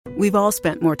We've all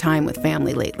spent more time with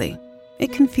family lately.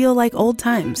 It can feel like old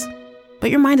times. But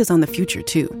your mind is on the future,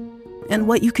 too, and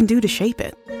what you can do to shape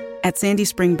it. At Sandy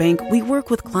Spring Bank, we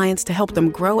work with clients to help them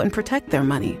grow and protect their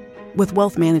money with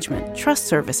wealth management, trust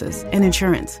services, and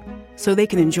insurance, so they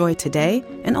can enjoy today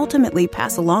and ultimately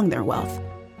pass along their wealth.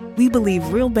 We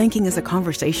believe real banking is a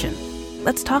conversation.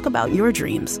 Let's talk about your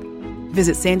dreams.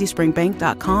 Visit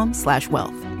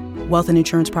sandyspringbank.com/wealth. Wealth and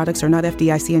insurance products are not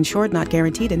FDIC insured, not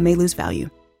guaranteed, and may lose value.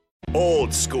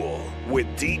 Old School with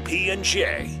DP and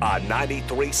J on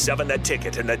 93.7 The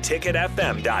Ticket and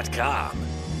theticketfm.com.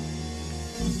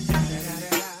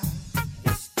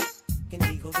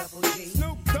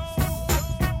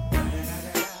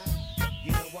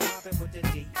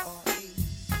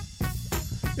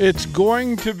 It's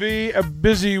going to be a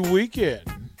busy weekend.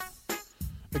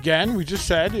 Again, we just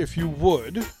said if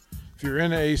you're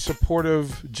in a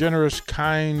supportive, generous,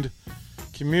 kind,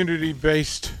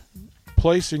 community-based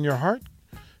place in your heart,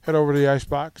 head over to the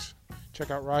Icebox.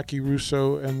 Check out Rocky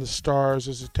Russo and the Stars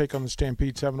as a take on the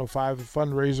Stampede 705, a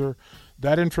fundraiser.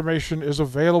 That information is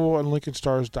available on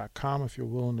LincolnStars.com if you're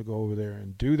willing to go over there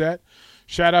and do that.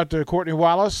 Shout out to Courtney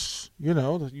Wallace. You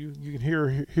know, you can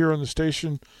hear here on the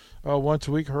station once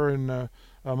a week, her and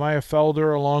Maya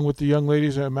Felder, along with the young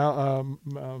ladies,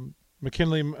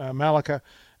 McKinley Malika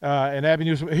and Abby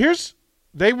News.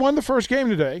 They won the first game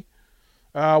today.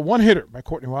 One hitter by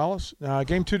Courtney Wallace.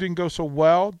 Game 2 didn't go so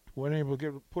well. Weren't able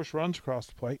to push runs across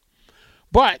the plate.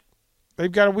 But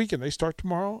they've got a weekend. They start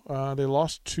tomorrow. They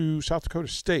lost to South Dakota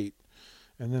State.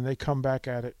 And then they come back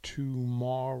at it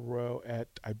tomorrow at,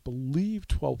 I believe,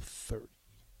 12:30.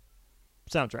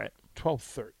 Sounds right.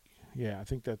 12:30. Yeah, I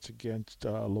think that's against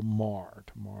Lamar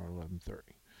tomorrow,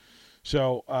 11:30.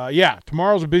 So,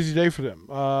 tomorrow's a busy day for them.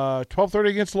 12:30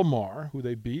 against Lamar, who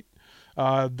they beat.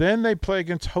 Then they play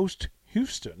against host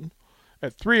Houston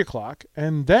at 3 o'clock.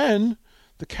 And then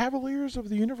the Cavaliers of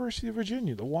the University of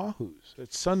Virginia, the Wahoos,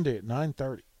 it's Sunday at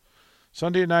 9:30.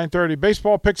 Sunday at 9:30.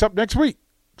 Baseball picks up next week.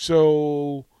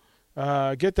 So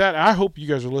get that. I hope you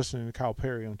guys are listening to Kyle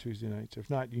Perry on Tuesday nights. If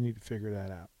not, you need to figure that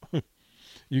out.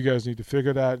 You guys need to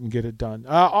figure that out and get it done.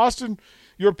 Austin,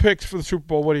 your picks for the Super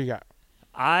Bowl. What do you got?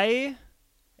 I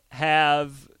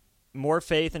have more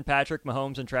faith in Patrick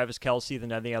Mahomes and Travis Kelce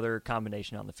than any other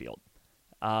combination on the field.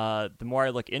 The more I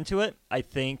look into it, I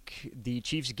think the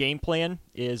Chiefs' game plan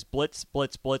is blitz,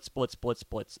 blitz, blitz, blitz, blitz,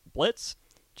 blitz, blitz.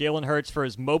 Jalen Hurts, for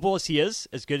as mobile as he is,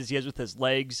 as good as he is with his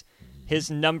legs, his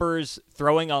numbers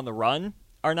throwing on the run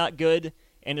are not good,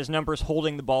 and his numbers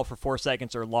holding the ball for 4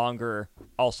 seconds or longer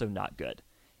also not good.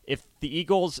 If the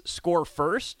Eagles score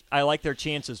first, I like their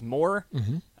chances more.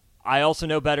 Mm-hmm. I also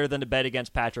know better than to bet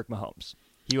against Patrick Mahomes.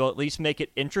 He will at least make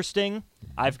it interesting.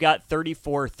 I've got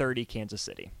 34-30 Kansas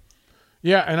City.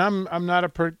 Yeah, and I'm not a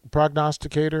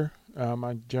prognosticator.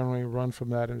 I generally run from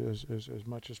that as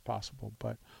much as possible.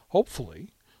 But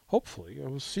hopefully, I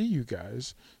will see you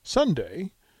guys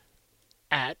Sunday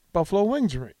at Buffalo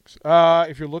Wings Rings.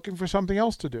 If you're looking for something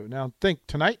else to do. Now, think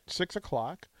tonight, 6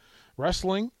 o'clock,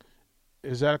 wrestling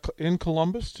is in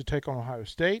Columbus to take on Ohio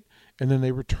State. And then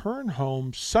they return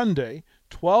home Sunday,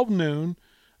 12 noon,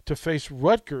 to face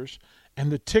Rutgers.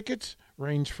 And the tickets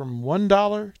range from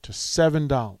 $1 to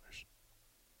 $7.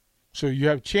 So you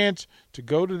have a chance to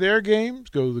go to their games,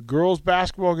 go to the girls'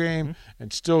 basketball game,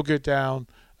 and still get down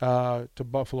to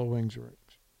Buffalo Wings Rings.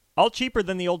 All cheaper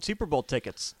than the old Super Bowl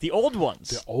tickets. The old ones.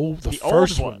 The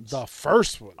first ones. The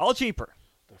first ones. All cheaper.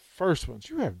 The first ones.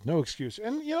 You have no excuse.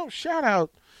 And, shout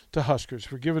out to Huskers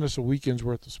for giving us a weekend's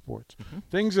worth of sports. Mm-hmm.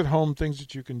 Things at home, things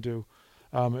that you can do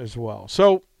as well.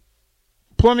 So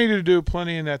plenty to do,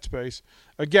 plenty in that space.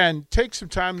 Again, take some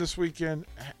time this weekend.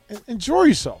 Enjoy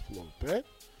yourself a little bit.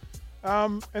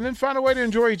 And then find a way to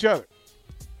enjoy each other.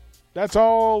 That's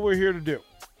all we're here to do.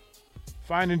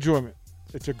 Find enjoyment.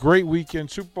 It's a great weekend,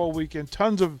 Super Bowl weekend.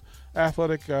 Tons of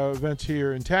athletic events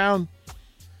here in town.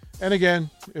 And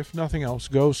again, if nothing else,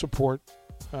 go support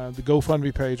the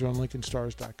GoFundMe page on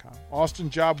LincolnStars.com. Austin,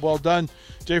 job well done.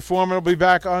 Jay Foreman will be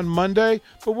back on Monday,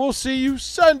 but we'll see you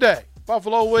Sunday.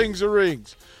 Buffalo Wings or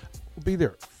Rings. We'll be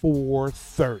there at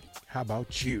 4:30. How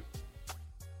about you?